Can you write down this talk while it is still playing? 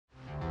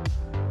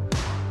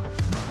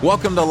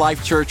Welcome to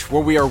Life Church,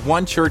 where we are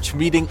one church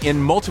meeting in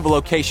multiple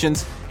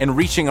locations and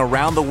reaching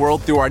around the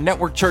world through our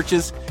network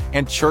churches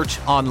and church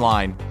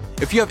online.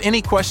 If you have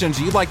any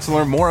questions you'd like to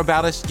learn more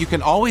about us, you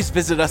can always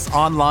visit us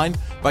online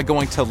by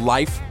going to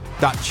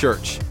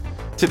life.church.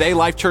 Today,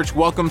 Life Church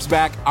welcomes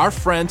back our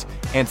friend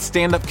and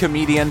stand-up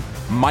comedian,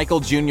 Michael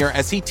Jr.,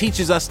 as he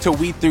teaches us to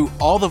weed through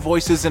all the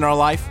voices in our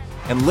life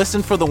and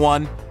listen for the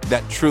one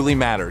that truly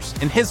matters.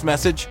 In his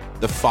message,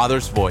 The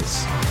Father's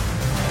Voice.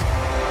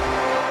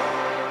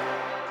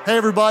 Hey,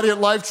 everybody at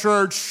Life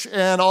Church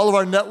and all of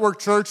our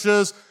network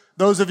churches,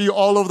 those of you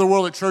all over the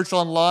world at Church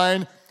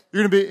Online,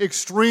 you're going to be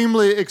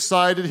extremely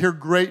excited to hear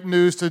great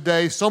news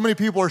today. So many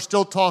people are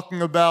still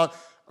talking about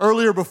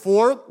earlier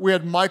before, we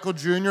had Michael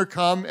Jr.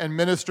 come and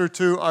minister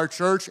to our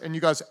church, and you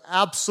guys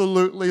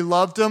absolutely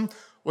loved him.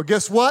 Well,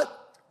 guess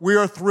what? We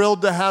are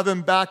thrilled to have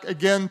him back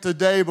again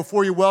today.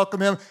 Before you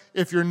welcome him,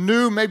 if you're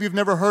new, maybe you've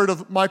never heard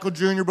of Michael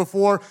Jr.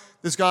 before,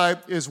 this guy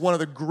is one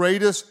of the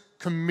greatest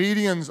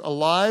comedians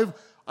alive.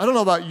 I don't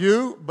know about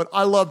you, but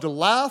I love to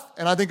laugh,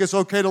 and I think it's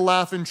okay to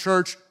laugh in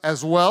church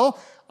as well.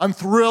 I'm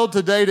thrilled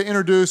today to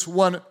introduce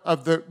one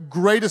of the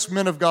greatest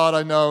men of God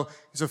I know.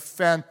 He's a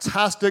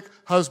fantastic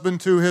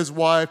husband to his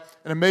wife,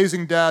 an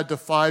amazing dad to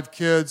 5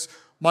 kids.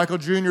 Michael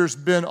Jr. has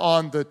been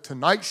on The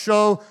Tonight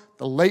Show,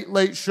 The Late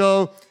Late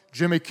Show,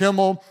 Jimmy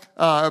Kimmel,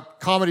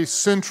 Comedy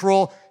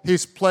Central.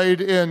 He's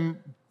played in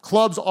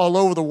clubs all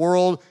over the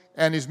world,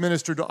 and he's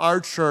ministered to our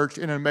church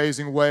in an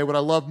amazing way. What I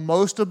love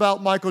most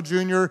about Michael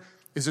Jr.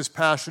 is his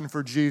passion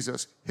for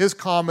Jesus. His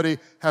comedy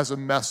has a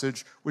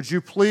message. Would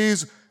you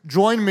please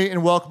join me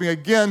in welcoming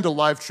again to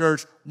Life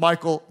Church,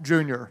 Michael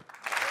Jr.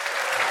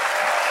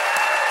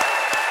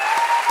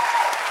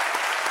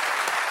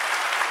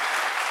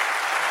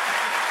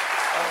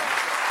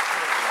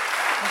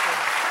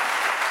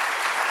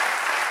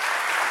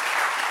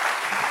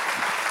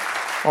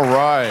 All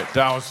right,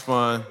 that was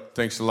fun.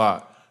 Thanks a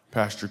lot,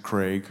 Pastor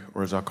Craig,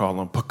 or as I call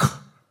him,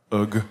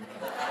 Ugh.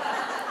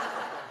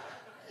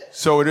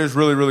 So it is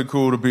really, really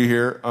cool to be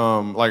here.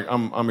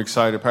 I'm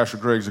excited. Pastor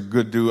Greg's a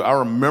good dude. I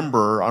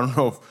remember, I don't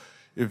know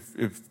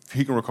if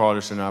he can recall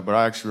this or not, but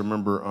I actually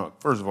remember,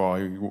 first of all,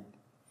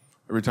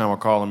 every time I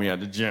call him, he at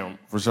the gym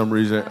for some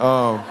reason.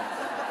 I'm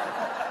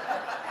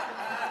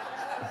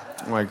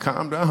like,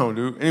 calm down,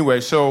 dude.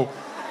 Anyway, so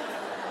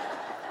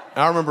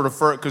I remember the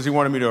first, because he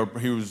wanted me to,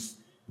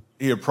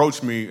 he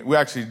approached me. We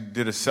actually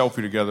did a selfie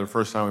together the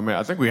first time we met.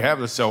 I think we have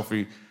the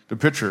selfie, the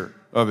picture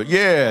of it.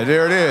 Yeah,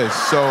 there it is.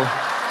 So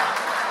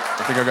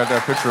I think I got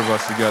that picture of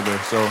us together,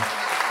 so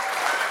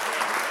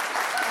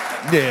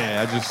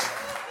yeah,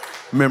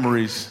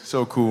 memories,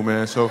 so cool,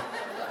 man. So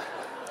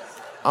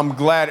I'm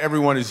glad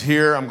everyone is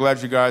here. I'm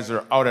glad you guys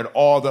are out at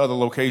all the other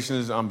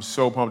locations. I'm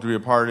so pumped to be a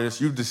part of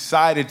this. You've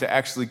decided to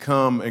actually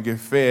come and get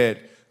fed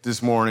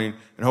this morning,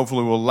 and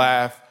hopefully we'll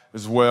laugh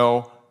as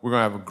well. We're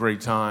gonna have a great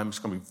time. It's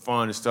gonna be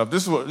fun and stuff.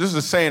 This is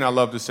a saying I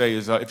love to say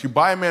is, if you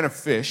buy a man a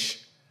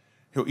fish,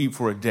 he'll eat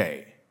for a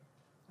day.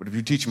 But if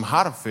you teach him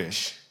how to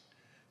fish,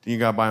 then you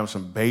gotta buy him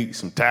some bait,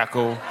 some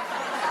tackle,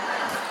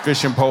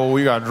 fishing pole.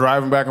 You gotta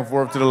drive him back and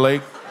forth to the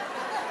lake.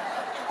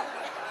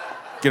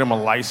 Get him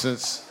a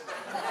license.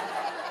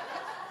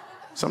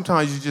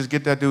 Sometimes you just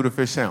get that dude a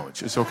fish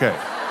sandwich. It's okay.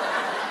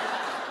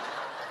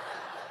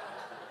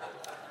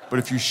 But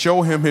if you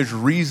show him his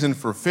reason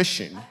for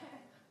fishing,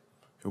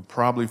 he'll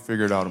probably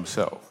figure it out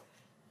himself.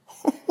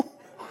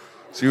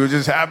 See what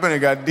just happened? It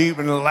got deep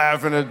and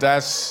laughing.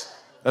 That's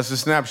a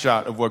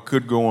snapshot of what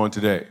could go on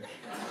today.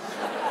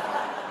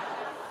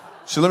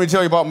 So let me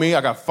tell you about me. I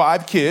got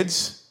 5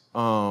 kids.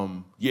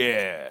 And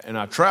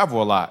I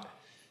travel a lot,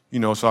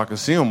 so I can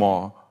see them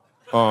all.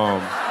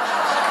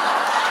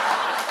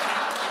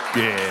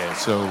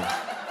 So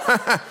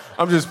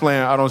I'm just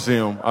playing. I don't see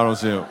them.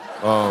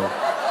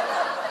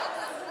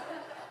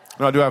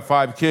 I do have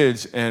 5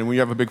 kids, and when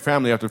you have a big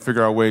family, you have to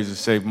figure out ways to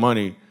save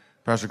money.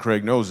 Pastor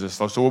Craig knows this.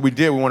 So what we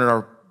did, we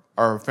wanted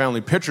our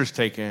family pictures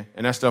taken,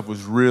 and that stuff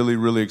was really,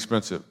 really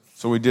expensive.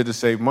 So what we did to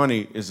save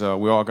money is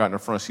we all got in the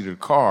front seat of the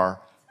car,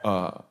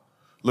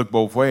 look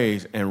both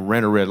ways, and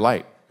ran a red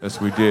light.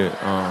 That's what we did.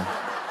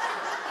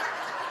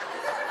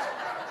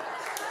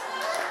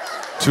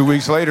 2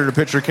 weeks later, the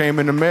picture came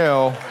in the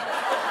mail,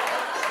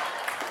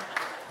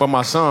 but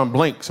my son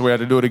blinked, so we had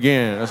to do it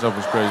again. That stuff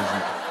was crazy.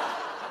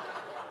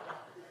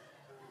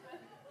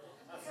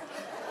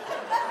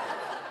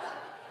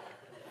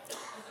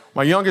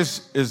 My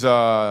youngest is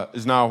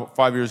now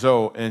 5 years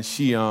old, and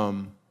she,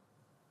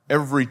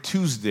 every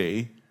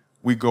Tuesday,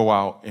 we go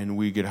out and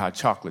we get hot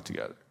chocolate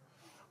together.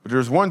 But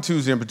there's one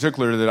Tuesday in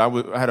particular that I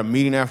had a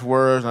meeting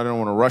afterwards, and I didn't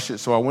want to rush it,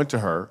 so I went to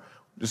her.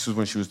 This was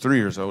when she was 3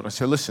 years old. I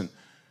said, listen,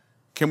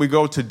 can we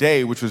go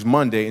today, which was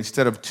Monday,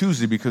 instead of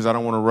Tuesday, because I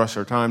don't want to rush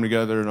our time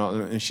together.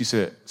 And she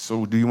said,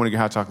 so do you want to get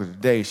hot chocolate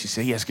today? She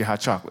said, yes, get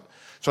hot chocolate.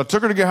 So I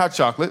took her to get hot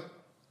chocolate,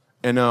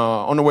 and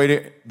on the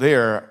way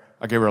there,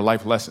 I gave her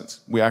life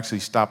lessons. We actually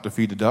stopped to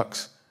feed the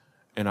ducks,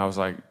 and I was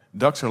like,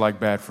 ducks are like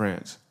bad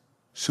friends.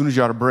 As soon as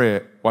you're out of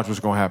bread, watch what's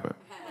going to happen.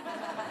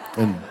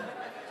 And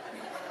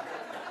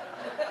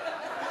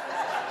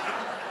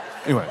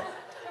anyway,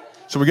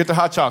 So we get the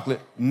hot chocolate.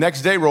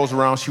 Next day rolls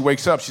around. She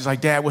wakes up. She's like,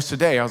 Dad, what's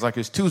today? I was like,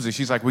 it's Tuesday.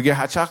 She's like, we get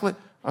hot chocolate?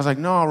 I was like,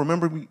 no,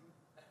 remember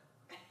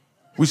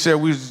we said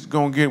we was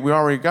going to get, we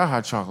already got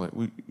hot chocolate.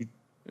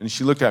 And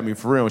she looked at me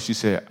for real and she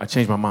said, I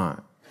changed my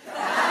mind.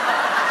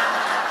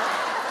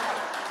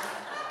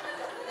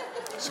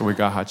 So we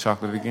got hot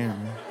chocolate again,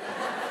 man.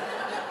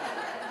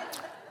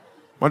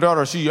 My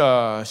daughter, she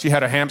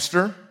had a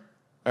hamster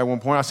at one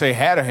point. I say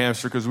had a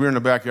hamster because we were in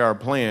the backyard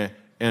playing,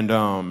 and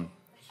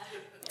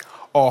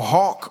a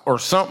hawk or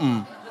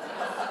something,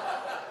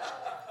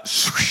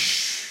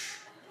 swish.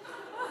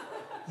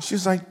 She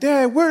was like,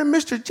 Dad, where did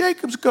Mr.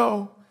 Jacobs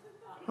go?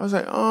 I was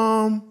like,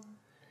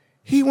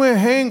 he went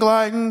hang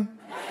gliding.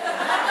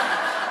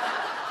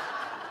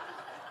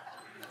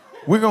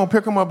 We're going to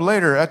pick him up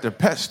later at the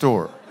pet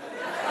store.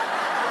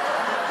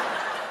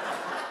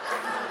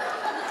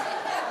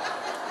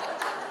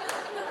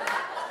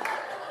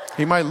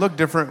 He might look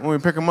different when we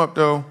pick him up,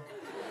 though.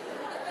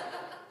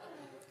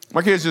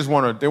 My kids just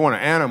want an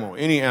animal,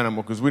 any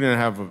animal, because we don't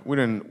have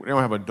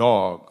a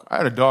dog. I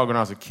had a dog when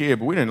I was a kid,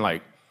 but we didn't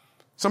like.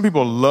 Some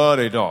people love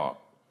a dog,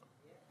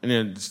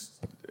 and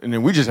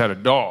then we just had a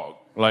dog.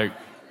 Like,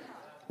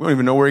 we don't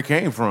even know where he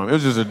came from. It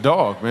was just a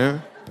dog,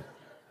 man.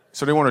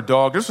 So they want a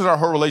dog. This was our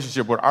whole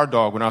relationship with our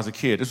dog when I was a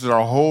kid. This was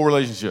our whole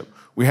relationship.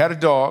 We had a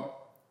dog,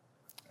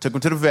 took him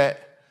to the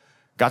vet,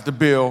 got the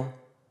bill,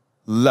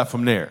 left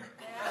him there.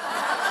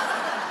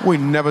 We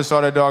never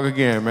saw that dog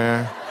again,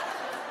 man.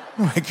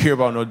 I don't care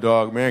about no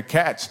dog, man.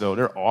 Cats, though,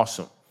 they're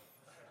awesome.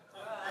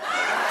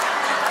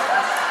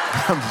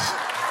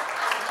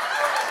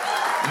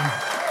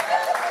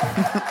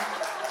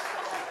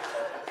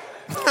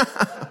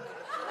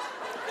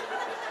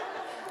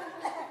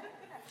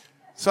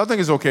 So I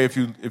think it's okay if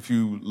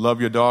you love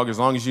your dog, as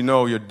long as you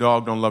know your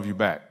dog don't love you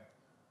back.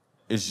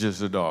 It's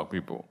just a dog,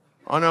 people.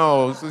 I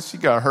know, so she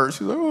got hurt.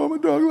 She's like, oh, my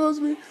dog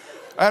loves me.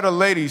 I had a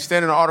lady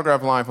stand in an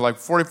autograph line for like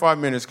 45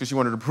 minutes because she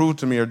wanted to prove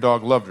to me her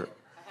dog loved her.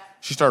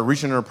 She started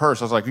reaching in her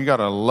purse. I was like, you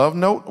got a love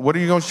note? What are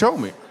you going to show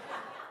me?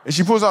 And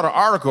she pulls out an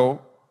article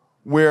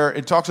where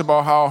it talks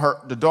about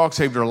how the dog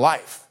saved her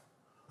life.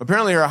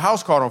 Apparently her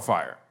house caught on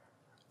fire.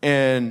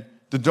 And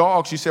the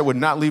dog, she said, would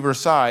not leave her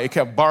side. It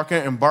kept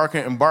barking and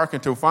barking and barking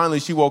until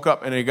finally she woke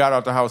up and it got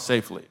out the house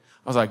safely.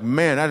 I was like,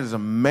 man, that is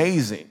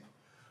amazing.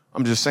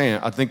 I'm just saying,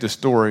 I think the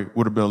story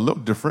would have been a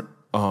little different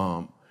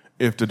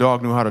if the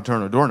dog knew how to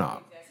turn a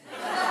doorknob.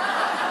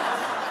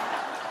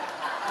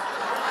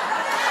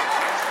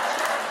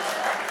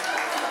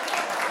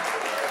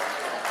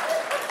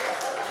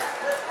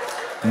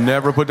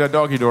 Never put that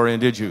doggy door in,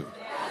 did you?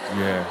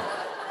 Yeah.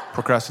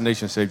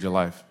 Procrastination saved your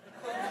life.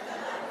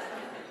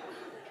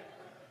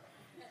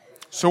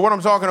 So what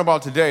I'm talking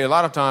about today, a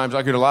lot of times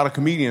I get a lot of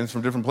comedians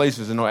from different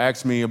places and they'll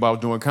ask me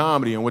about doing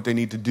comedy and what they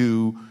need to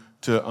do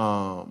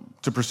to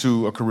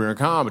pursue a career in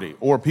comedy.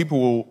 Or people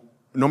will,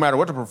 no matter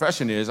what the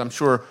profession is, I'm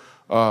sure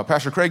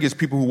Pastor Craig gets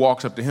people who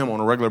walks up to him on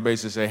a regular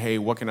basis and say, hey,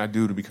 what can I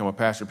do to become a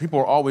pastor? People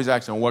are always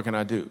asking, what can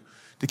I do?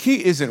 The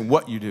key isn't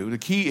what you do. The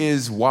key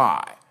is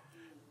why.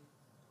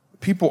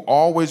 People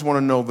always want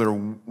to know their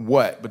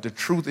what, but the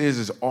truth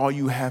is all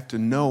you have to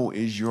know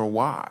is your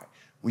why.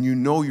 When you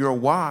know your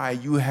why,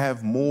 you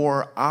have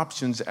more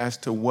options as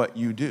to what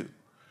you do.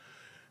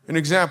 An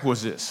example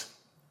is this.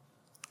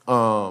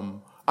 I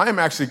am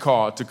actually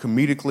called to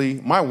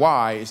my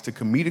why is to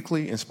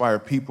comedically inspire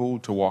people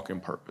to walk in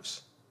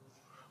purpose.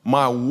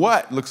 My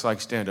what looks like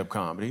stand-up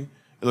comedy.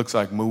 It looks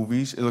like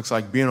movies. It looks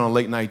like being on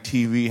late night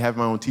TV, having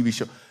my own TV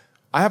show.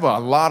 I have a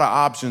lot of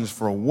options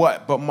for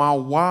what, but my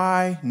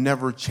why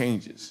never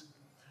changes.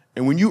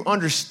 And when you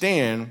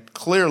understand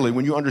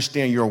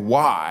your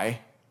why,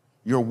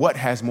 your what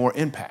has more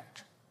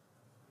impact.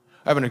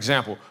 I have an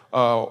example.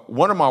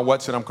 One of my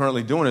whats that I'm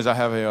currently doing is I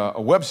have a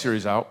web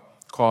series out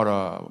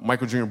called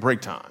Michael Jr.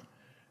 Break Time.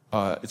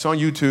 It's on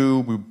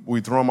YouTube.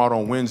 We throw them out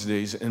on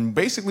Wednesdays. And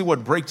basically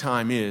what Break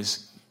Time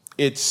is,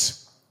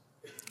 it's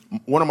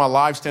one of my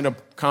live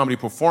stand-up comedy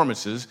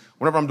performances.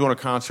 Whenever I'm doing a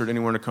concert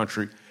anywhere in the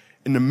country,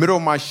 in the middle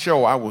of my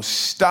show, I will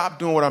stop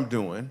doing what I'm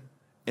doing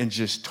and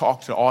just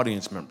talk to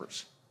audience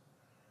members.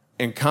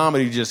 And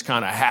comedy just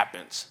kind of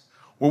happens.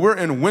 Well, we're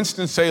in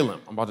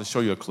Winston-Salem. I'm about to show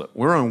you a clip.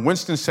 We're in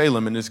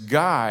Winston-Salem, and this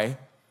guy,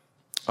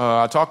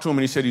 I talked to him,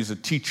 and he said he's a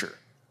teacher.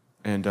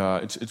 And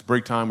it's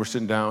break time. We're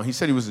sitting down. He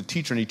said he was a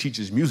teacher, and he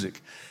teaches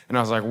music. And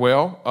I was like,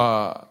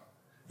 well,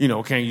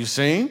 can you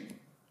sing?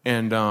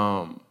 And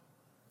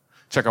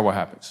check out what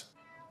happens.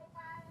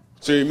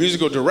 So you're a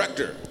musical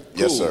director.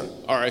 Cool. Yes, sir.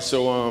 All right,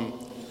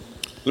 so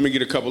let me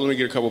get a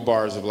couple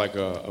bars of like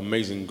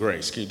Amazing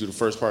Grace. Can you do the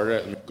first part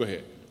of that? Go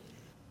ahead.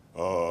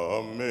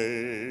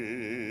 Amazing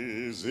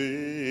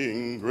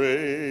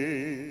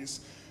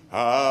grace,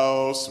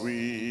 how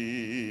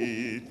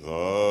sweet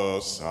the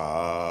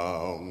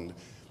sound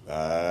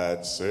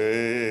that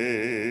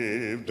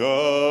saved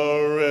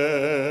a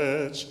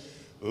wretch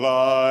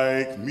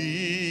like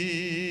me.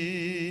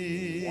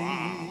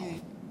 Wow.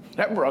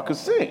 That bro could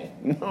sing,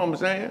 you know what I'm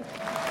saying?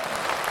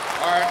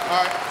 All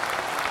right.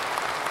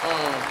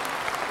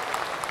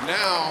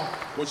 Now,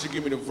 once you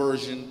give me the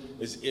version,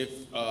 is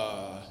if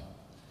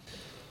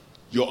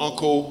Your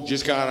uncle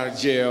just got out of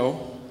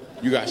jail.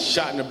 You got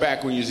shot in the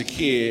back when you was a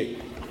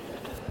kid.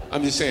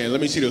 I'm just saying,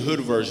 let me see the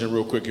hood version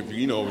real quick, if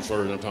you know which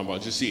version I'm talking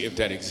about. Just see if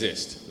that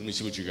exists. Let me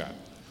see what you got.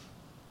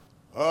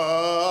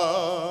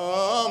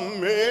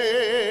 Amazing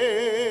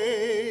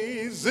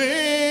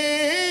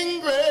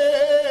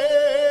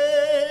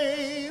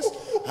grace,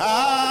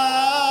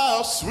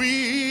 how sweet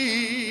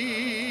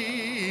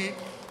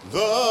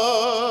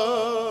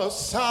the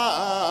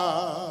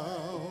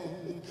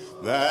sound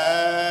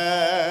that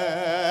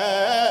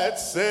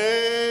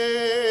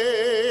saved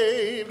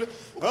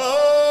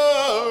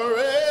a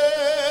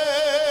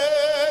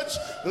wretch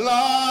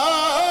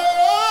like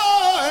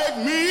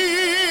me.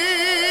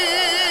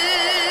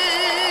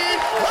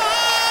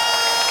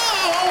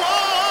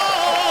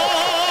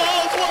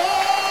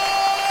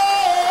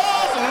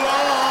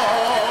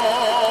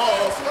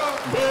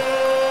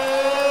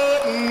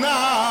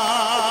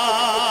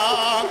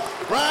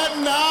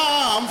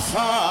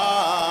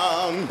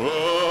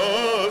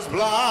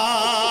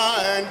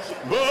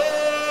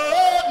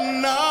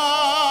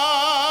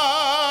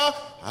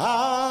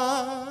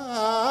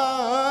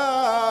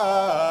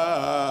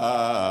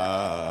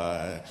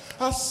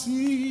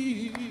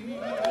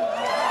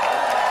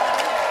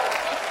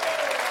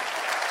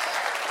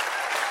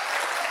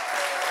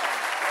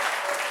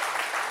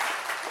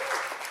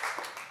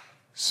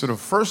 So the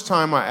first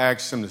time I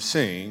asked him to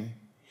sing,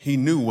 he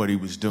knew what he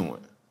was doing.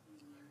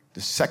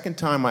 The second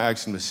time I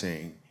asked him to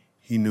sing,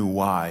 he knew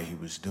why he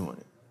was doing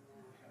it.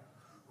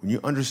 When you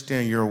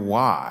understand your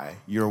why,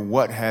 your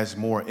what has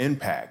more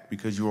impact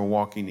because you are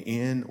walking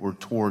in or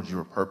towards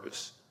your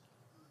purpose.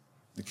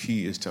 The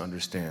key is to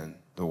understand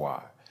the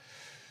why.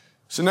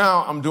 So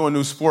now I'm doing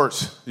new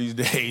sports these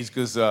days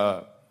because,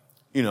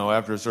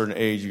 after a certain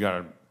age, you got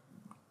to.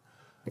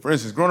 For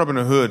instance, growing up in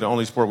the hood, the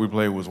only sport we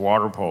played was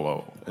water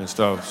polo and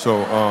stuff.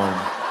 So,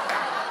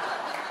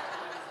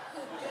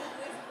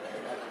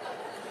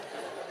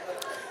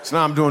 so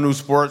now I'm doing new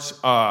sports.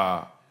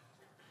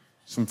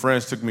 Some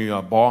friends took me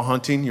ball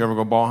hunting. You ever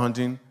go ball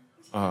hunting?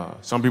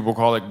 Some people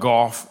call it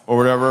golf or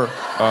whatever.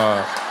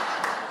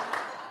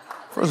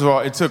 First of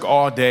all, it took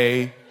all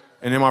day.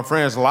 And then my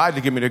friends lied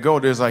to get me to go.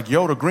 They was like,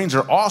 yo, the greens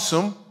are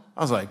awesome.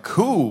 I was like,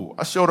 cool.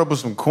 I showed up with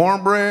some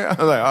cornbread. I was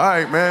like, all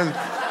right, man.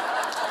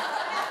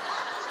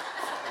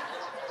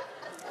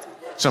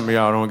 Some of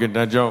y'all don't get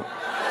that joke.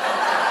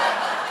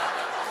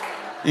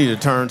 You need to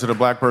turn to the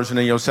black person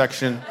in your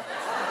section.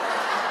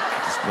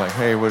 Just like,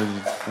 hey,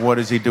 what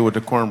does he do with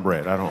the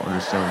cornbread? I don't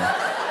understand.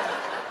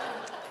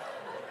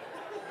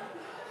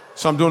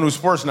 So I'm doing new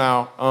sports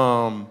now.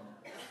 I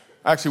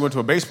actually went to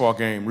a baseball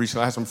game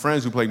recently. I had some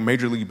friends who played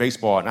Major League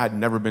Baseball, and I had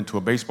never been to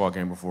a baseball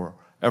game before,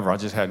 ever. I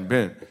just hadn't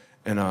been.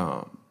 And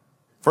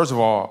first of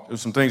all, there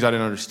was some things I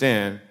didn't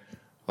understand.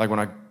 Like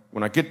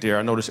when I get there,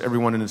 I notice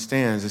everyone in the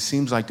stands, it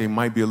seems like they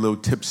might be a little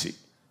tipsy.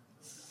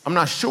 I'm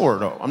not sure,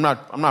 though. I'm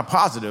not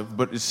positive,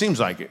 but it seems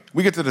like it.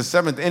 We get to the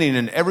seventh inning,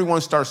 and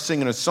everyone starts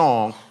singing a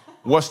song.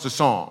 What's the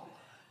song?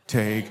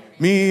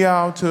 Take me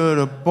out to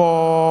the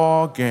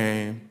ball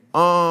game.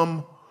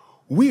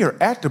 We are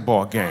at the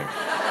ball game.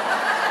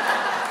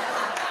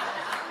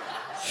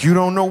 You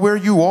don't know where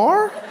you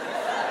are?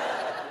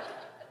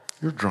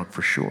 You're drunk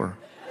for sure.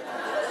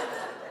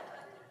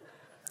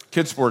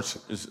 Kids sports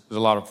is a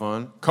lot of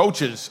fun.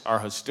 Coaches are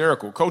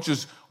hysterical.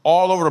 Coaches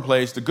all over the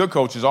place, the good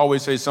coaches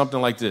always say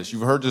something like this.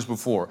 You've heard this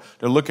before.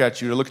 They'll look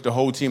at you, they'll look at the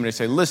whole team, and they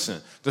say, listen,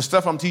 the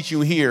stuff I'm teaching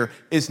you here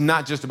is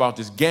not just about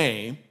this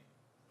game.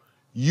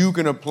 You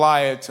can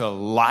apply it to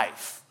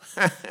life.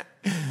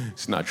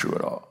 It's not true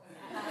at all.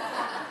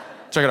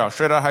 Check it out.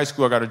 Straight out of high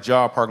school, I got a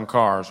job parking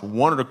cars.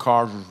 One of the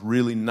cars was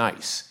really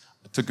nice.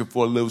 I took it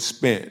for a little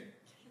spin.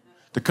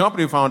 The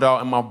company found out,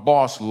 and my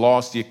boss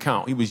lost the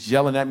account. He was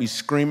yelling at me,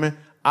 screaming.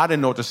 I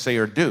didn't know what to say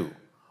or do.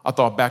 I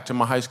thought back to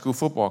my high school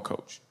football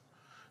coach.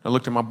 I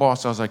looked at my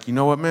boss. I was like, you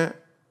know what, man?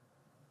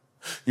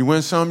 You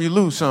win some, you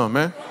lose some,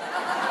 man.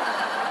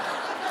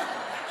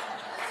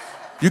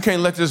 You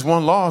can't let this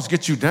one loss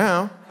get you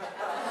down.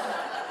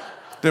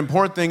 The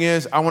important thing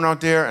is I went out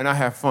there and I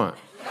had fun.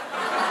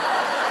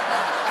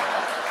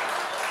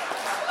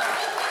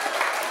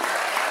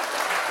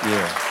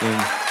 Yeah.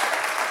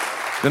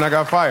 Then I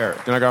got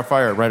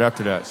fired right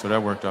after that. So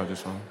that worked out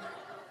just fine.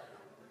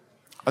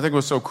 I think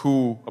what's so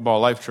cool about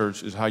Life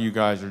Church is how you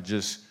guys are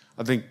just,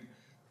 I think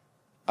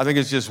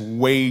it's just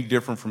way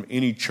different from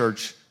any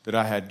church that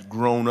I had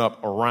grown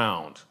up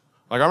around.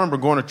 Like I remember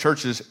going to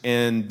churches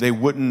and they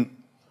wouldn't,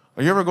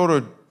 like you ever go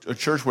to a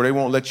church where they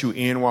won't let you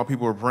in while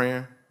people are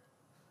praying?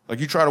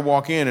 Like you try to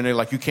walk in and they're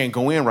like, you can't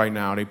go in right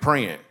now, they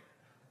praying.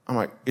 I'm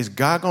like, is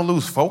God gonna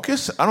lose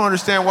focus? I don't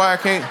understand why I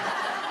can't.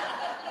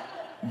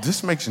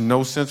 This makes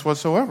no sense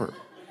whatsoever.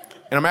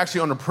 And I'm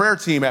actually on the prayer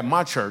team at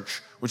my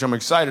church, which I'm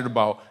excited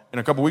about. And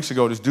a couple weeks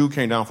ago, this dude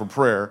came down for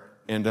prayer,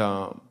 and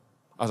I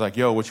was like,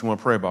 yo, what you want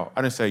to pray about?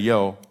 I didn't say,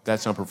 yo,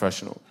 that's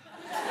unprofessional.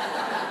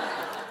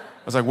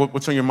 I was like,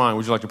 what's on your mind? What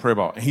would you like to pray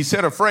about? And he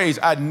said a phrase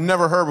I'd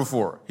never heard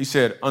before. He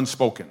said,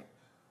 unspoken.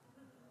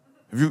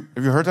 Have you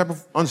heard that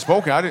before?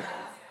 Unspoken? I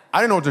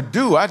didn't know what to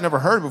do. I'd never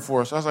heard it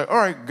before. So I was like, all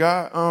right,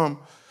 God,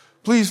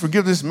 please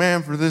forgive this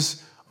man for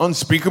this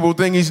unspeakable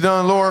thing he's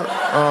done, Lord.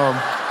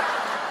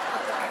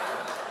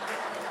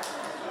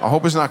 I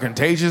hope it's not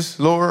contagious,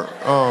 Lord.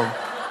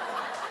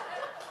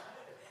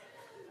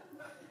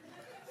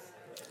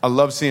 I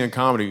love seeing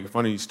comedy,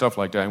 funny stuff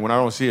like that. And when I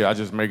don't see it, I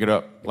just make it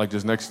up, like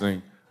this next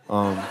thing.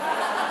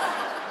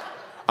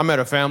 I met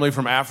a family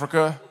from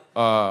Africa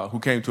who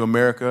came to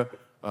America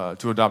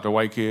to adopt a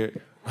white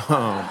kid.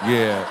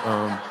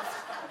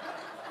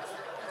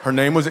 Her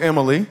name was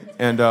Emily,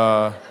 and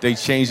they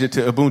changed it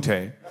to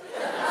Ubuntu.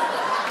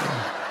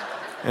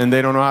 And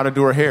they don't know how to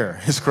do her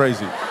hair. It's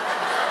crazy.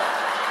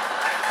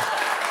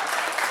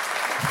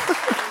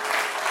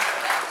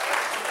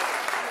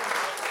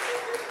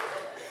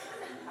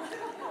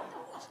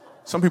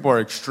 Some people are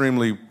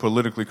extremely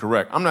politically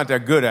correct. I'm not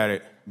that good at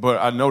it, but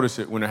I notice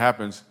it when it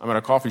happens. I'm at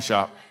a coffee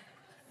shop,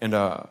 and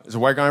there's a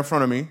white guy in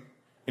front of me, and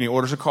he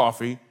orders a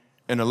coffee,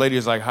 and the lady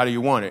is like, how do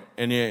you want it?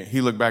 And then he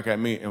looked back at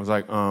me and was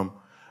like,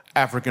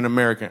 African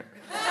American.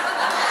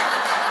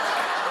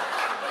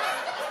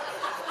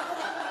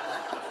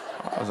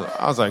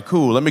 I was like,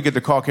 cool, let me get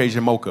the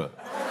Caucasian mocha.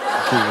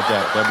 I'm cool with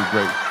that. That'd be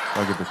great.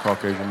 I'll get the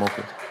Caucasian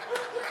mocha.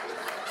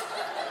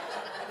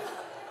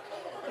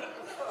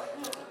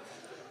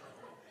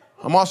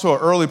 I'm also an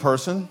early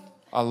person.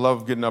 I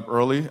love getting up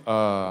early.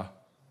 At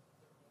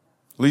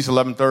least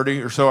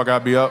 11:30 or so, I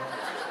gotta be up.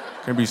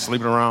 Can't be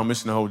sleeping around,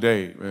 missing the whole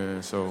day,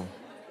 man. So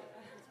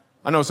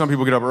I know some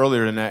people get up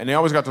earlier than that, and they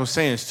always got those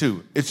sayings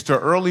too. It's the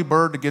early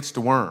bird that gets the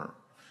worm.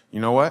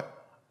 You know what?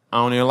 I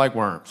don't even like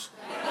worms.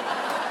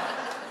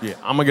 Yeah,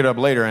 I'm gonna get up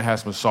later and have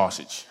some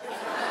sausage.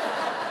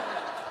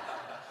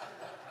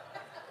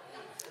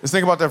 Let's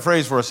think about that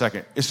phrase for a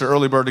second. It's the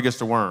early bird that gets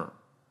the worm.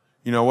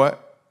 You know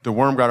what? The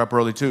worm got up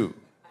early too.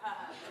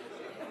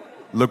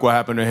 Look what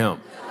happened to him.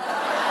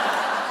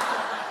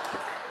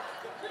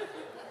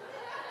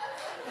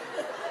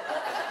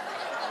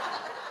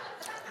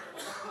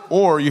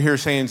 Or you hear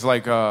sayings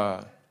like,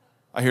 I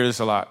hear this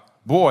a lot.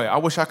 Boy, I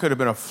wish I could have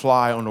been a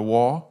fly on the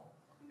wall.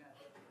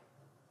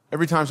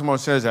 Every time someone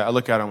says that, I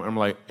look at them and I'm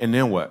like, and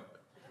then what?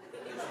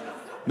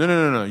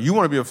 No. You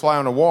want to be a fly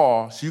on the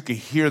wall so you can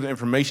hear the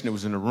information that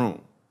was in the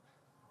room.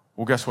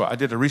 Well, guess what? I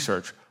did the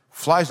research.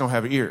 Flies don't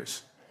have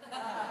ears.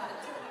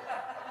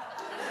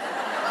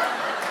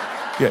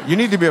 Yeah, you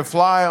need to be a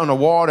fly on the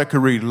wall that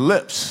could read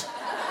lips.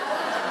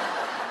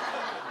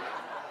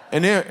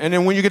 And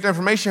then when you get the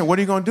information, what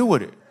are you going to do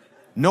with it?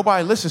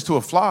 Nobody listens to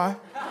a fly.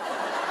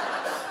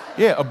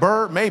 Yeah, a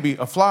bird, maybe.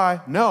 A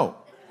fly, no.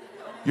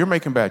 You're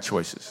making bad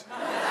choices.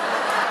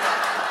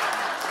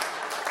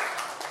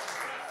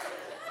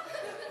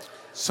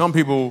 Some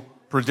people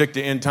predict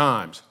the end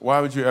times. Why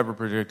would you ever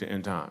predict the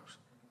end times?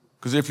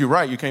 Because if you're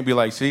right, you can't be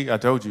like, see, I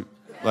told you.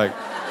 Like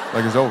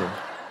it's over.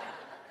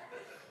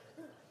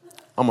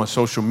 I'm on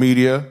social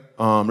media.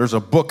 There's a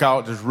book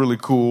out that's really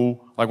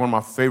cool. Like one of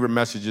my favorite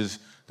messages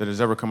that has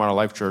ever come out of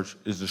Life Church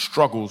is the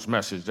struggles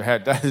message.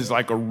 That is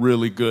like a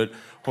really good,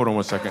 hold on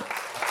one second.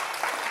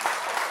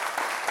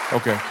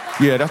 Okay.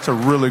 Yeah, that's a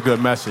really good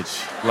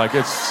message. Like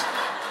it's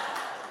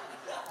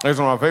one of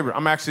my favorite.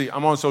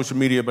 I'm on social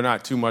media, but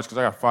not too much because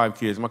I got 5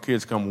 kids. My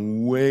kids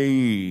come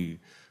way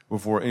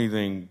before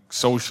anything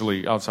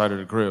socially outside of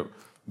the crib.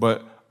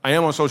 But I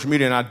am on social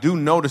media, and I do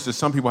notice that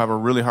some people have a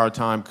really hard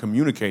time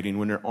communicating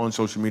when they're on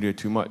social media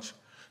too much.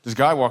 This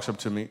guy walks up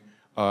to me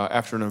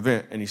after an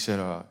event, and he said,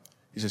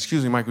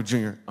 excuse me, Michael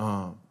Jr.,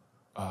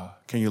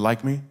 can you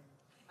like me?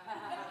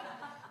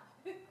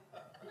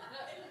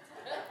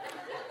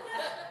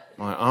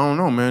 I'm like, I don't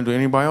know, man. Do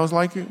anybody else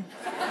like you?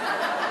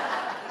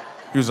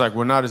 He was like,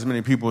 well, not as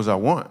many people as I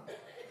want.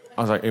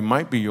 I was like, it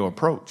might be your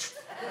approach.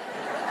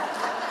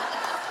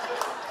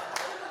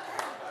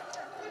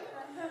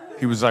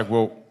 He was like,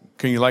 well,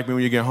 can you like me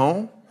when you get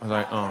home? I was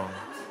like,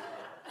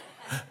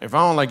 if I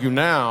don't like you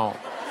now,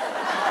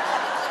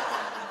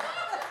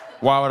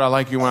 why would I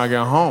like you when I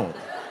get home?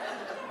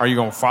 Are you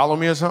gonna follow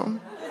me or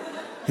something?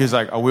 He's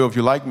like, I will if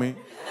you like me.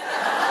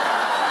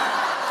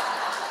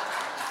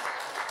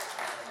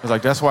 I was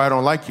like, that's why I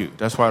don't like you.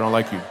 That's why I don't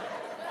like you.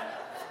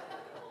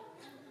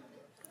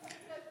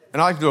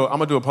 And I'm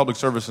gonna do a public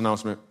service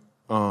announcement,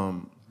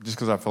 just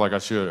because I feel like I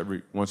should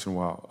every once in a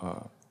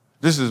while.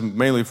 This is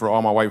mainly for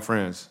all my white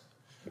friends.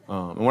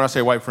 And when I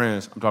say white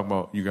friends, I'm talking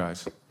about you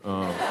guys.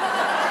 And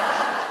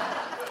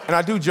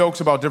I do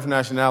jokes about different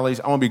nationalities.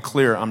 I want to be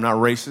clear, I'm not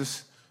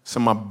racist.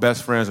 Some of my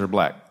best friends are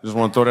black. Just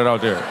want to throw that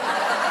out there.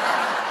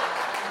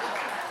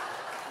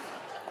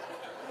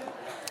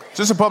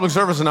 Just a public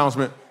service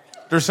announcement.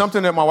 There's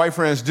something that my white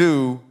friends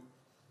do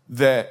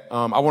that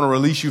I want to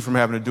release you from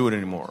having to do it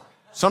anymore.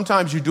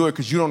 Sometimes you do it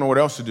because you don't know what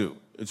else to do.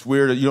 It's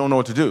weird that you don't know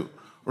what to do.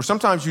 Or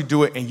sometimes you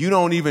do it and you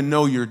don't even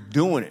know you're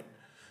doing it.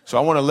 So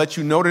I want to let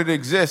you know that it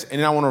exists, and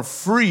then I want to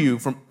free you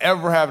from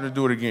ever having to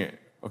do it again.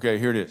 Okay,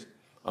 here it is.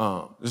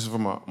 This is for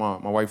my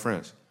white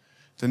friends.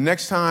 The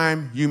next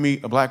time you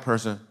meet a black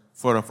person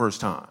for the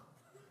first time,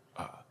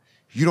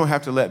 you don't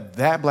have to let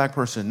that black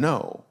person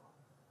know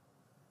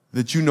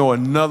that you know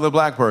another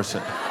black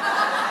person.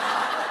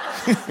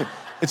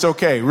 It's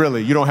okay,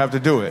 really. You don't have to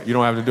do it. You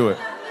don't have to do it.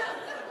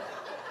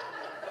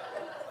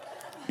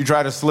 You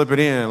try to slip it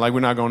in like we're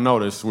not going to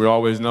notice. We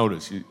always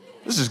notice.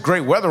 This is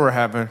great weather we're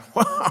having.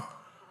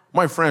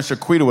 My friend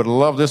Shaquita would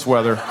love this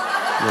weather.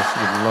 Yes, she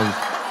would love it.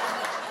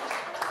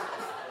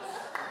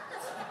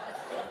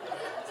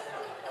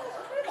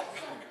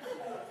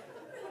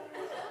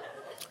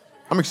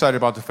 I'm excited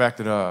about the fact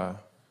that I'm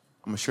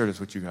going to share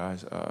this with you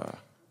guys.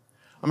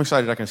 I'm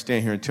excited I can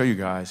stand here and tell you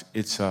guys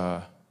it's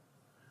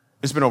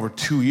been over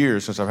 2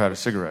 years since I've had a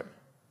cigarette.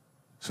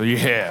 So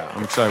yeah,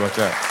 I'm excited about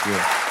that.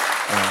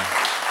 Yeah.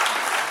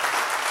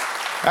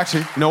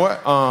 Actually, you know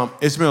what?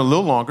 It's been a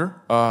little longer.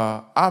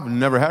 I've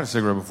never had a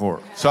cigarette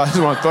before. So I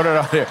just want to throw that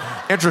out there.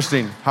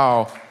 Interesting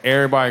how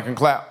everybody can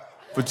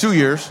clap for 2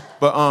 years,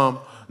 but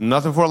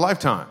nothing for a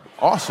lifetime.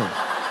 Awesome.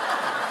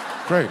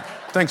 Great.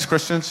 Thanks,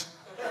 Christians.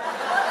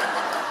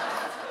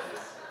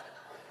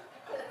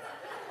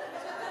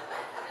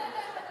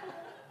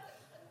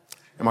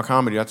 In my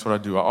comedy, that's what I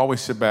do. I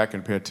always sit back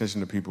and pay attention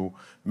to people,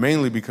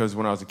 mainly because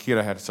when I was a kid,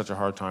 I had such a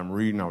hard time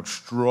reading. I would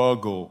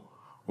struggle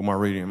with my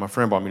reading. And my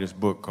friend bought me this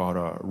book called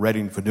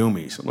Reading for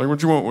Dummies. I'm like,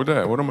 what you want with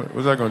that?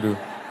 What's that going to do?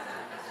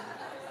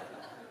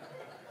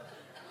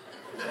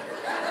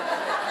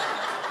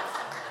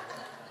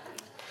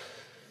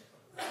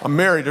 I'm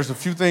married. There's a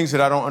few things that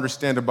I don't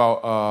understand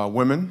about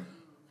women.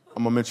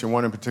 I'm going to mention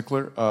one in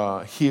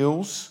particular,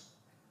 heels.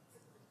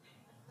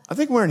 I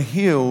think wearing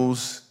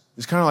heels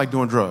is kind of like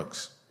doing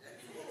drugs.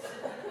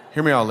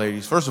 Hear me out,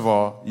 ladies. First of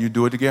all, you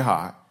do it to get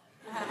hot.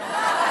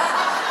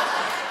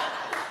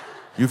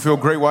 You feel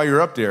great while you're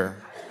up there.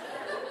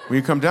 When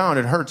you come down,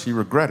 it hurts. You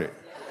regret it.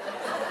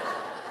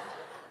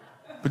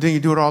 But then you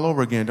do it all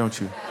over again, don't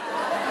you?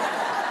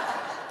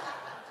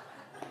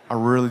 I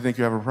really think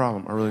you have a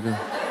problem. I really do.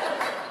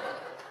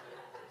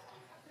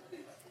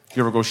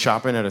 You ever go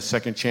shopping at a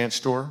second chance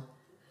store?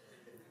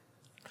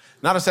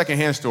 Not a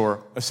second-hand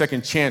store, a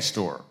second chance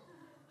store.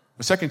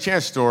 A second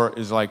chance store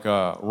is like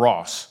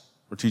Ross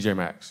or TJ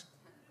Maxx.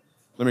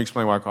 Let me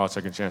explain why I call it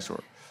second chance store.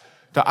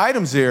 The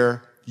items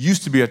there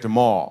used to be at the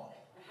mall,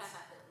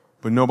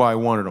 but nobody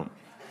wanted them.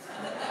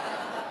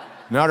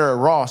 Now they're at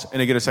Ross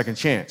and they get a second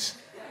chance.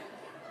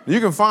 You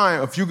can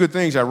find a few good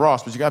things at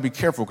Ross, but you gotta be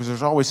careful because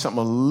there's always something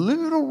a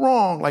little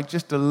wrong, like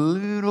just a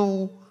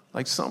little,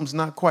 like something's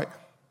not quite.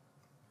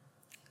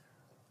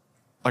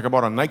 Like I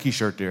bought a Nike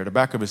shirt there, the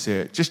back of it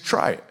said, just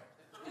try it.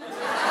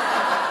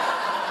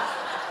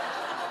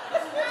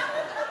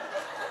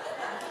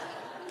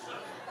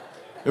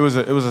 It was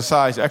a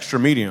size extra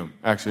medium,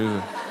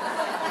 actually.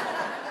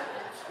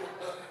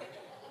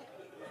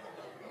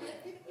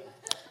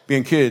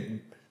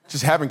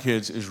 Just having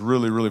kids is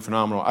really, really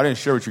phenomenal. I didn't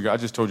share with you guys. I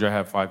just told you I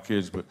have 5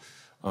 kids, but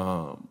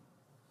I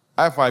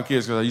have 5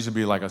 kids because I used to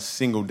be like a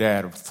single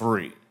dad of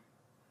 3.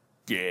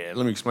 Yeah,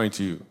 let me explain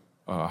to you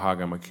how I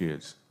got my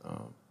kids.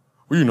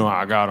 Well, you know how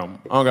I got them.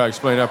 I don't got to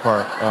explain that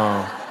part.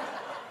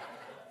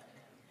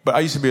 But I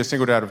used to be a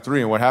single dad of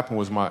 3, and what happened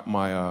was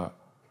the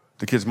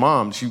kid's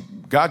mom,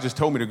 God just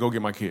told me to go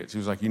get my kids. He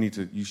was like, you need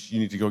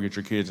to go get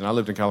your kids. And I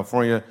lived in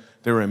California.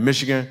 They were in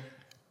Michigan.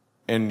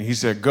 And he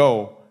said,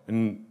 go.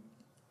 And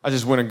I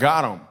just went and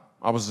got them.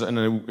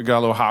 It got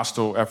a little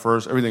hostile at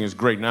first. Everything is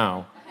great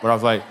now. But I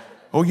was like,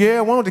 oh,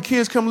 yeah, why don't the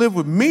kids come live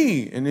with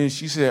me? And then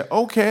she said,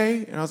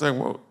 okay. And I was like,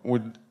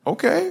 well,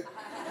 okay.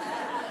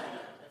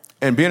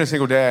 And being a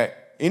single dad,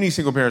 any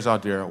single parents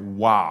out there,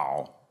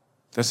 wow.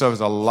 That stuff is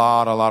a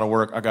lot of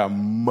work. I got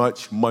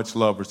much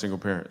love for single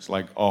parents,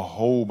 like a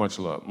whole bunch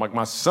of love. Like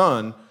my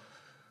son,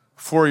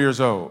 4 years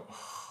old,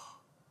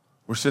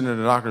 we're sitting in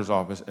the doctor's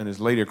office, and this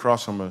lady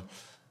across from her,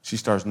 she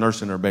starts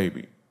nursing her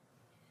baby.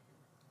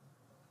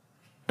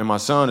 And my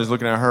son is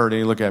looking at her, and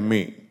he look at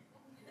me.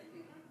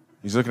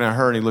 He's looking at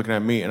her, and he's looking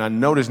at me, and I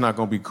know this is not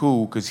going to be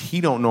cool because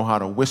he don't know how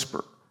to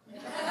whisper.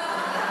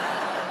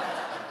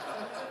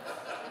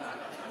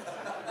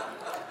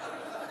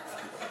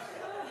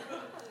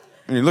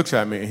 And he looks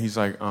at me and he's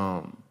like,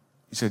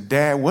 he said,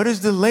 Dad, what is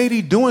the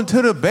lady doing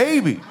to the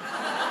baby?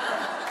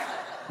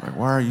 I'm like,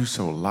 why are you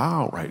so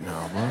loud right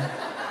now, bro?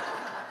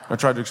 I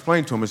tried to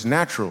explain to him, it's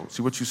natural.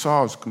 See, what you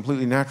saw is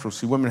completely natural.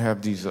 See, women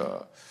have these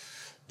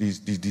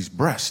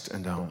breasts.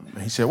 And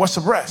he said, what's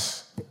a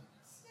breast?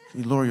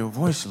 You lower your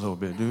voice a little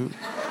bit, dude.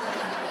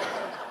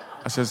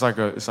 I said, it's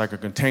like a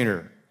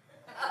container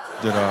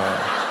it's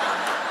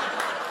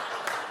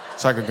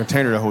like a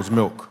container that holds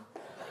milk.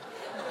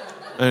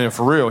 And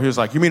for real, he was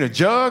like, you mean a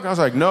jug? I was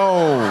like,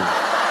 no.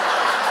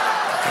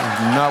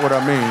 That is not what I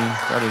mean.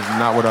 That is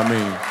not what I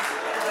mean.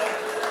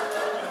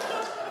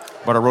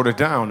 But I wrote it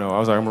down, though. I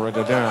was like, I'm going to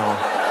write that down.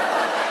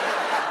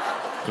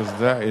 Because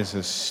that is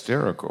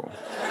hysterical.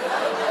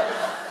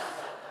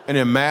 And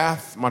in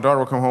math, my daughter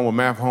would come home with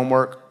math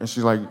homework, and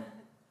she's like,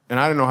 and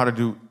I didn't know how to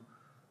do,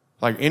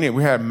 like, any of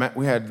it.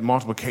 We had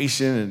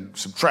multiplication and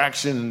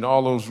subtraction and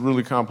all those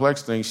really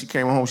complex things. She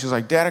came home, she's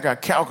like, Dad, I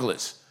got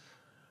calculus.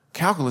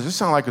 Calculus, it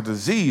sounds like a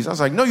disease. I was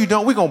like, no, you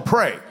don't. We're going to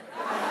pray.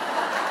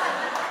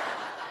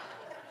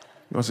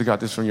 You must have got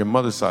this from your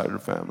mother's side of the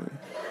family.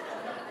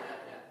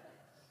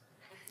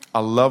 I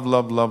love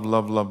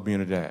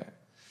being a dad.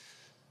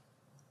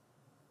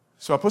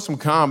 So I put some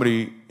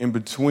comedy in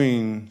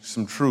between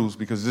some truths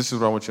because this is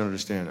what I want you to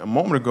understand. A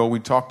moment ago, we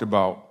talked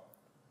about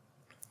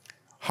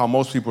how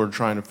most people are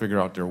trying to figure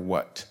out their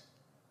what,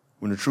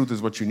 when the truth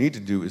is what you need to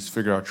do is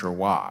figure out your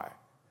why.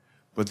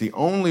 But the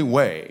only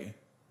way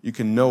you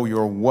can know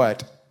your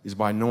what is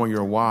by knowing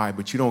your why,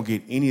 but you don't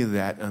get any of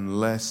that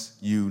unless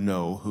you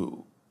know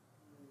who.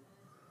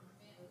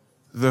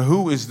 The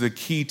who is the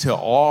key to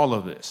all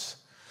of this.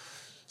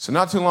 So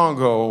not too long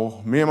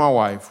ago, me and my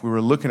wife, we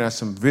were looking at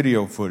some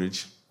video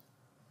footage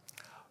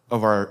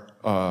of our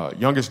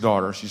youngest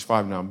daughter, she's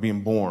 5 now,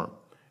 being born.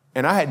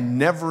 And I had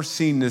never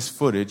seen this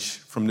footage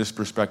from this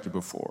perspective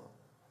before,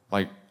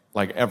 like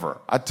ever.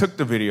 I took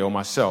the video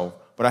myself,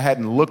 but I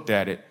hadn't looked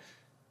at it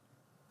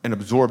and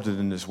absorbed it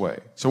in this way.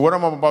 So what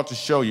I'm about to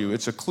show you,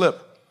 it's a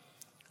clip.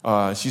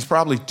 She's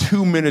probably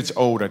 2 minutes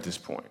old at this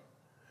point.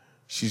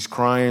 She's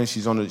crying,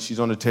 she's on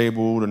the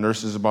table, the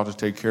nurse is about to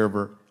take care of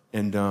her.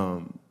 And I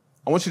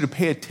want you to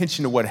pay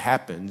attention to what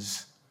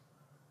happens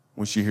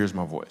when she hears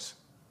my voice.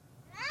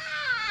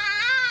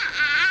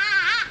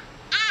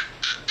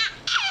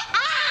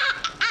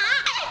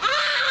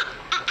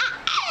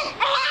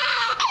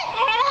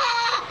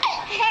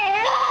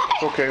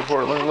 Okay,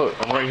 Portland, look,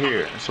 I'm right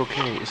here. It's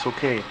okay, it's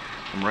okay.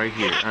 I'm right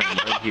here, I'm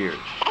right here.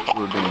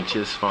 We're doing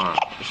just fine.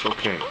 It's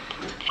okay.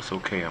 It's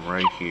okay, I'm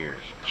right here.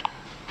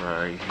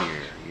 Right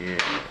here, yeah,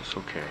 it's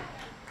okay.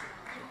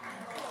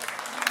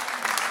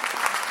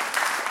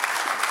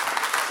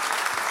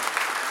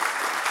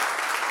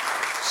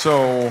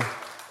 So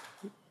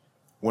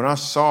when I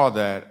saw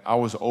that, I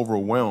was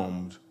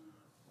overwhelmed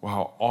with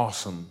how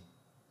awesome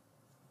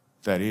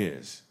that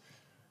is.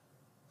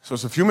 So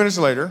it's a few minutes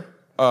later.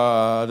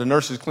 The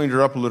nurses cleaned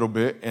her up a little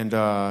bit,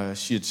 and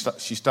she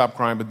stopped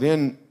crying. But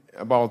then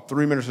about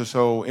 3 minutes or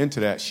so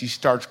into that, she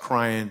starts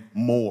crying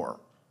more.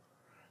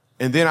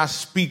 And then I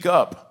speak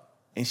up,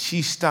 and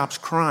she stops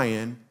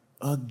crying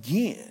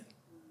again.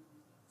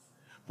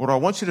 What I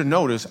want you to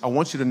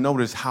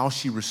notice how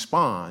she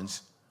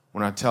responds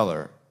when I tell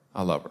her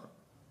I love her.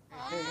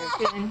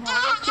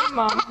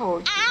 Mom,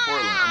 hold you.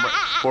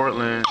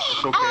 Portland,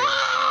 it's okay.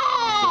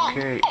 It's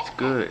okay. It's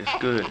good. It's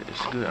good.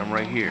 It's good. I'm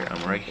right here.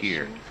 I'm right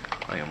here.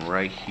 I am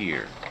right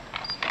here.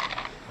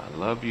 I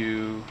love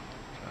you.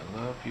 I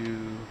love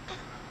you.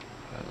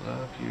 I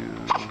love you.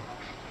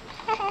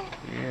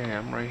 Yeah,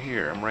 I'm right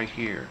here. I'm right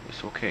here.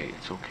 It's okay.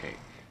 It's okay.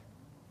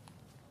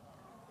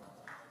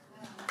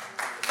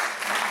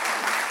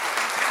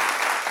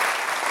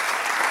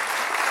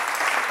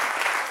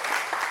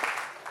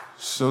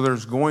 So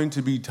there's going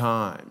to be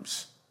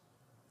times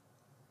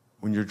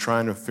when you're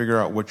trying to figure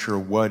out what your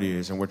what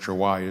is and what your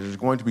why is. There's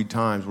going to be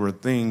times where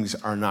things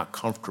are not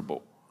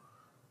comfortable,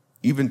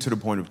 even to the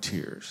point of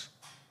tears.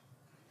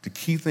 The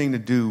key thing to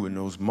do in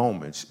those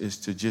moments is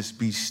to just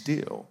be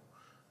still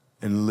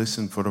and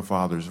listen for the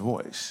Father's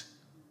voice,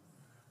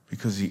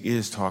 because he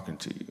is talking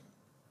to you.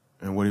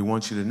 And what he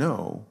wants you to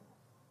know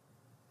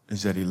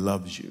is that he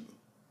loves you.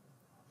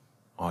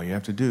 All you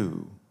have to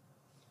do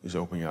is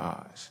open your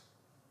eyes.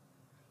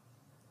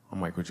 I'm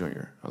Michael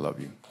Jr. I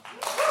love you.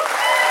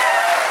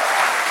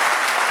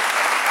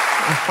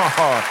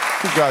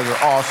 You guys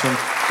are awesome.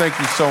 Thank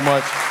you so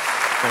much.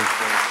 Thanks,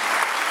 guys.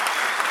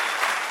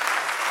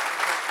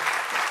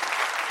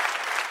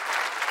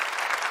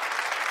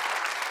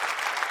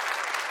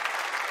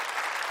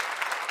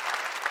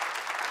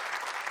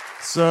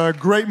 It's a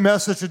great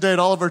message today at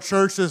all of our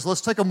churches.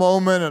 Let's take a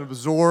moment and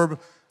absorb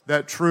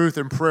that truth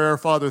in prayer.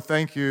 Father,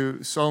 thank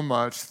you so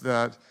much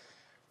that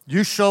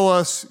you show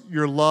us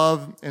your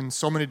love in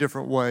so many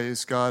different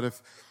ways, God.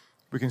 If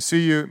we can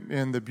see you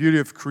in the beauty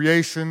of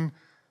creation,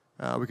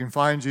 we can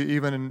find you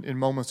even in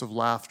moments of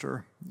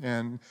laughter.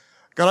 And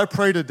God, I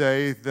pray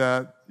today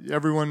that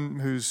everyone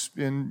who's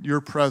in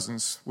your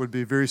presence would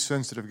be very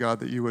sensitive, God,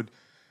 that you would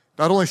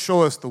not only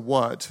show us the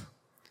what,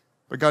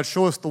 but God,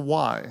 show us the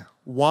why.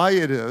 Why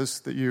it is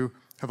that you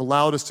have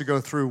allowed us to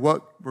go through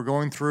what we're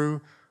going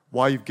through,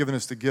 why you've given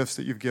us the gifts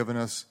that you've given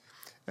us.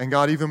 And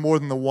God, even more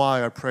than the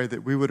why, I pray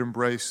that we would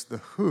embrace the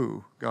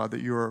who, God, that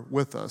you are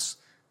with us,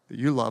 that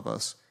you love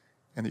us,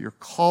 and that you're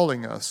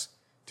calling us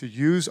to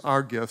use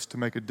our gifts to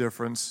make a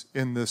difference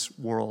in this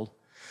world.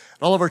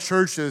 And all of our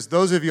churches,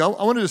 those of you,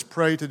 I want to just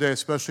pray today,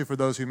 especially for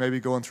those who may be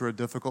going through a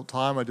difficult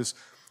time. I just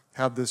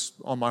have this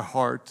on my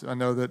heart. I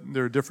know that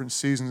there are different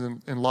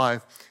seasons in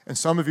life, and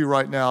some of you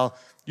right now,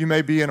 you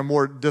may be in a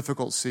more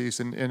difficult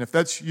season. And if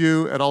that's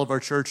you at all of our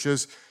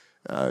churches,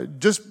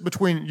 just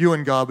between you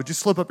and God, but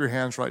just slip up your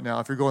hands right now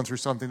if you're going through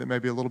something that may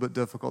be a little bit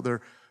difficult.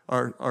 There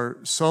are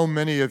so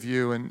many of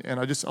you, and I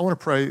want to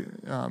pray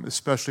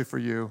especially for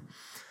you.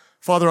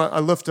 Father, I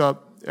lift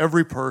up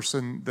every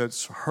person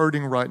that's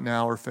hurting right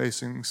now or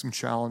facing some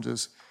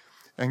challenges.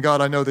 And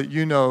God, I know that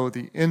you know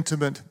the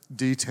intimate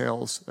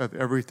details of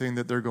everything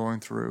that they're going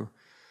through.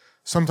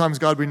 Sometimes,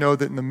 God, we know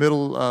that in the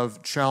middle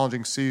of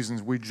challenging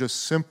seasons, we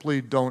just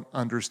simply don't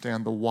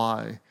understand the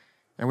why.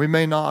 And we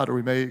may not, or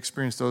we may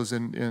experience those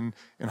in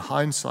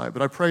hindsight.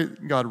 But I pray,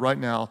 God, right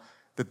now,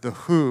 that the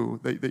who,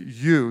 that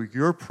you,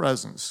 your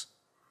presence,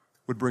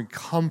 would bring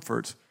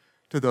comfort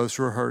to those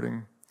who are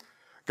hurting.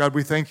 God,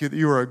 we thank you that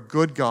you are a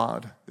good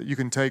God, that you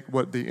can take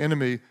what the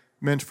enemy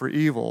meant for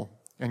evil,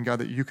 and God,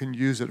 that you can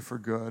use it for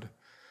good.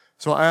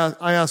 So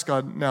I ask,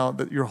 God, now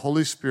that your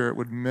Holy Spirit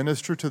would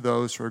minister to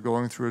those who are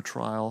going through a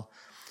trial.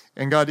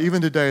 And God,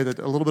 even today, that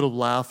a little bit of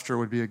laughter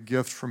would be a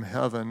gift from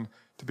heaven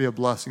to be a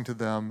blessing to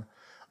them.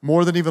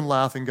 More than even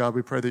laughing, God,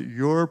 we pray that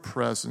your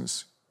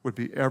presence would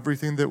be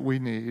everything that we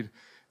need,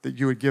 that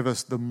you would give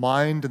us the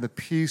mind and the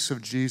peace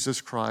of Jesus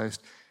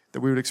Christ,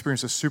 that we would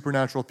experience a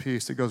supernatural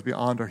peace that goes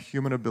beyond our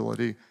human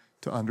ability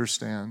to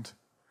understand.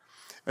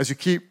 As you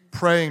keep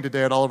praying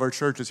today at all of our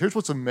churches, here's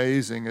what's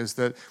amazing is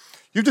that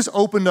you've just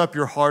opened up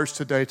your hearts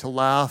today to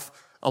laugh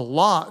a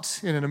lot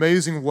in an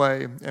amazing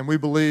way, and we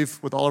believe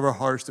with all of our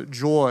hearts that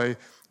joy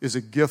is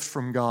a gift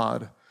from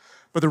God.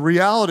 But the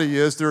reality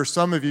is there are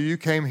some of you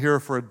came here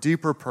for a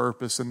deeper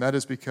purpose, and that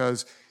is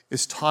because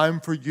it's time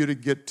for you to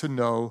get to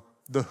know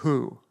the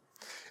who.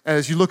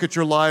 As you look at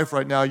your life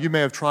right now, you may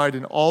have tried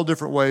in all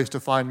different ways to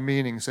find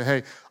meaning. Say,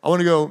 hey, I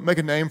want to go make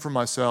a name for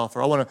myself,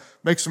 or I want to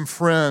make some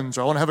friends,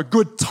 or I want to have a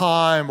good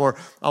time, or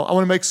I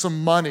want to make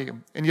some money.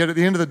 And yet at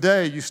the end of the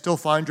day, you still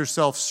find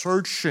yourself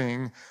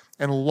searching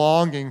and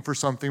longing for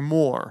something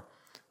more.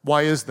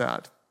 Why is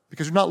that?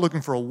 Because you're not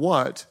looking for a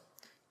what,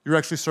 you're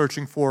actually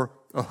searching for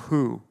a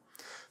who.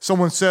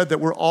 Someone said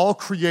that we're all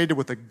created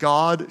with a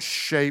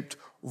God-shaped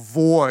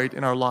void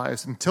in our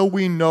lives. Until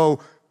we know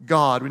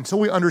God, until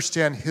we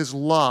understand his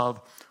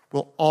love,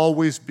 we'll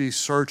always be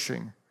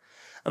searching.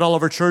 At all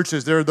of our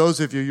churches, there are those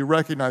of you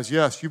recognize,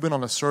 yes, you've been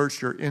on a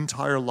search your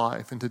entire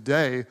life. And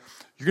today,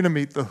 you're going to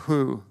meet the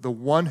who, the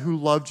one who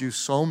loved you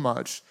so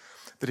much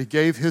that he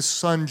gave his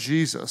son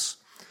Jesus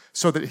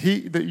so that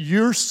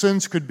your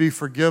sins could be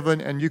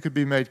forgiven and you could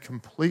be made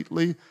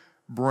completely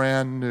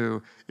brand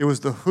new. It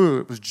was the who.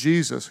 It was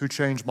Jesus who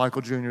changed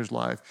Michael Jr.'s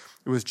life.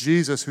 It was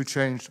Jesus who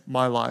changed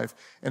my life,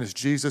 and it's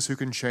Jesus who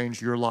can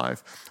change your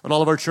life. At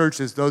all of our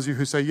churches, those of you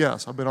who say,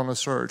 yes, I've been on a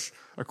search,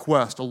 a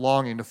quest, a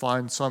longing to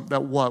find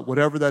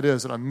whatever that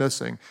is that I'm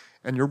missing,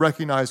 and you're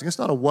recognizing it's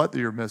not a what that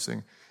you're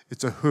missing,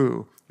 it's a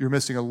who. You're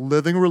missing a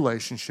living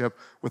relationship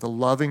with a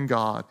loving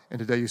God, and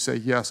today you say,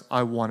 yes,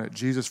 I want it.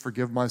 Jesus,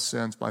 forgive my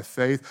sins by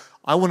faith.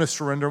 I want to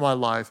surrender my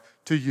life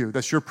to you.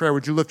 That's your prayer.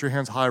 Would you lift your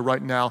hands high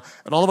right now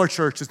at all of our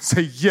churches and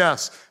say,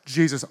 yes,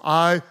 Jesus,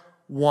 I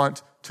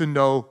want to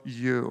know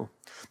you.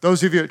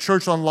 Those of you at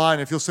Church Online,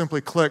 if you'll simply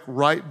click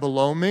right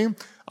below me,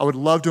 I would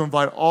love to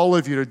invite all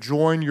of you to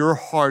join your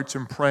hearts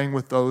in praying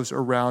with those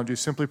around you.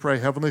 Simply pray,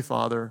 Heavenly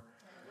Father,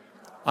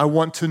 I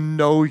want to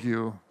know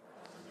you.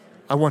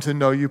 I want to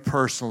know you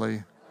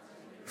personally.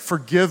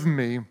 Forgive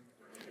me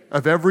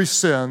of every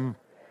sin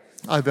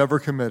I've ever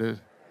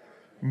committed.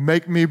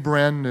 Make me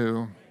brand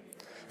new.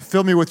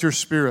 Fill me with your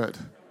Spirit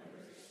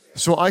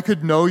so I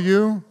could know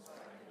you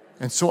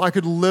and so I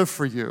could live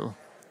for you.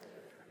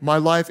 My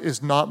life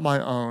is not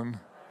my own.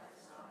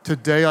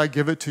 Today I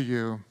give it to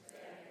you.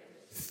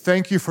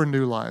 Thank you for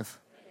new life.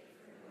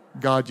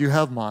 God, you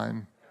have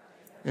mine.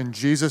 In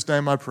Jesus'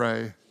 name I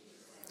pray.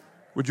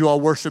 Would you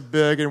all worship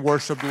big and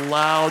worship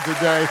loud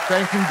today,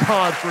 thanking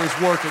God for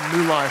his work in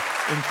new life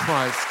in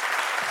Christ.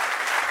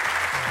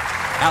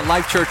 At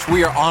Life Church,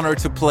 we are honored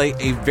to play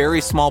a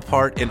very small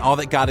part in all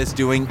that God is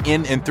doing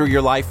in and through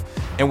your life,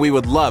 and we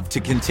would love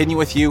to continue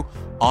with you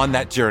on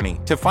that journey.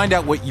 To find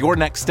out what your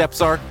next steps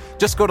are,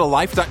 just go to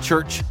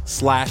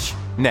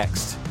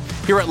life.church/next.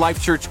 Here at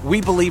Life Church,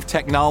 we believe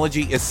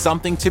technology is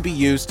something to be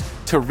used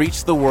to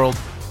reach the world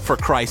for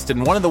Christ.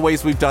 And one of the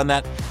ways we've done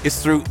that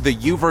is through the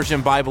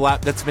YouVersion Bible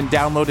app that's been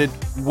downloaded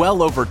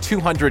well over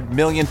 200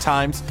 million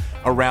times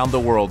around the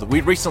world.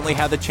 We recently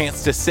had the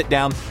chance to sit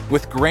down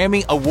with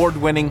Grammy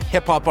award-winning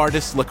hip-hop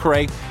artist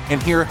Lecrae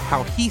and hear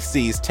how he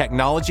sees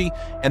technology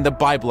and the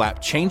Bible app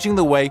changing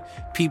the way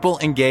people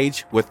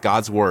engage with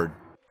God's Word.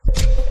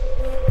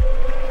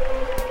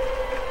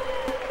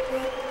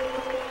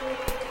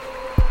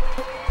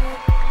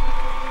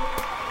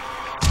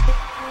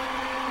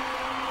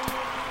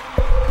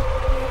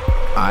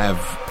 I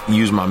have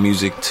used my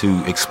music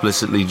to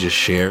explicitly just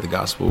share the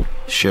gospel,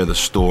 share the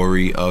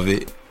story of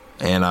it.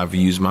 And I've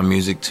used my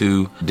music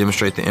to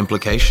demonstrate the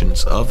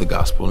implications of the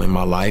gospel in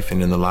my life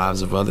and in the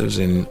lives of others,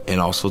 and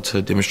also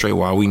to demonstrate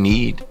why we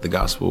need the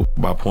gospel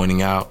by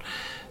pointing out,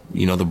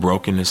 the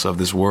brokenness of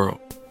this world.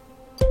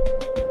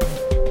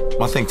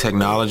 I think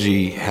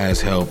technology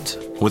has helped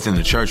within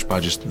the church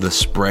by just the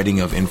spreading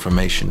of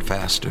information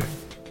faster.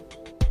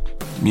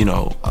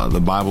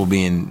 The Bible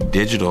being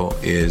digital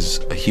is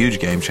a huge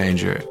game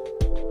changer.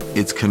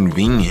 It's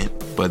convenient,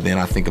 but then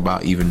I think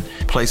about even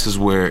places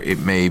where it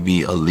may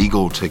be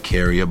illegal to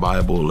carry a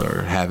Bible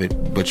or have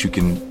it, but you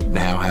can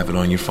now have it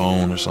on your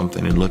phone or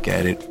something and look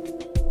at it.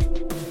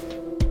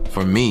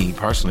 For me,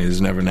 personally,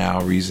 there's never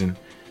now a reason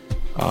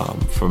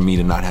for me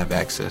to not have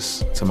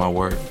access to my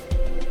word.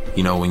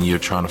 When you're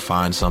trying to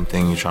find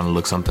something, you're trying to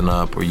look something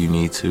up, or you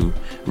need to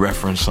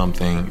reference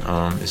something,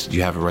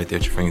 you have it right there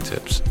at your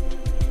fingertips.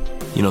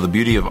 The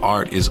beauty of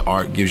art is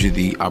art gives you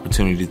the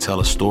opportunity to tell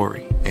a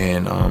story.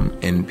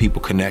 and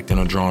people connect and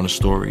are drawn to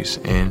stories.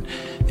 And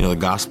the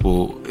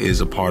gospel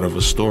is a part of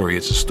a story.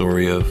 It's a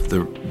story of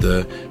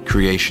the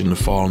creation, the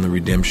fall, and the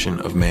redemption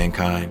of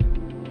mankind.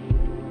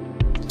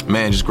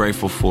 Man, just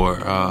grateful for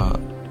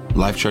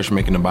Life Church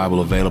making the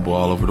Bible available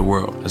all over the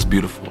world. That's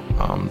beautiful.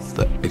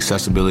 The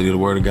accessibility of the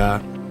Word of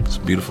God, it's a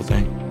beautiful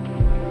thing.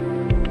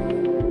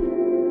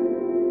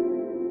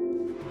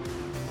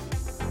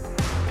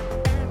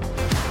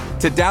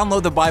 To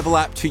download the Bible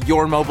app to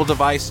your mobile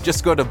device,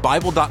 just go to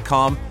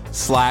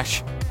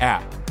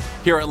bible.com/app.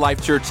 Here at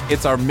Life Church,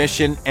 it's our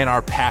mission and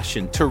our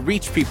passion to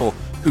reach people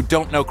who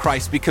don't know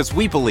Christ, because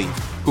we believe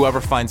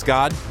whoever finds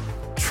God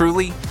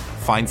truly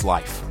finds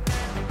life.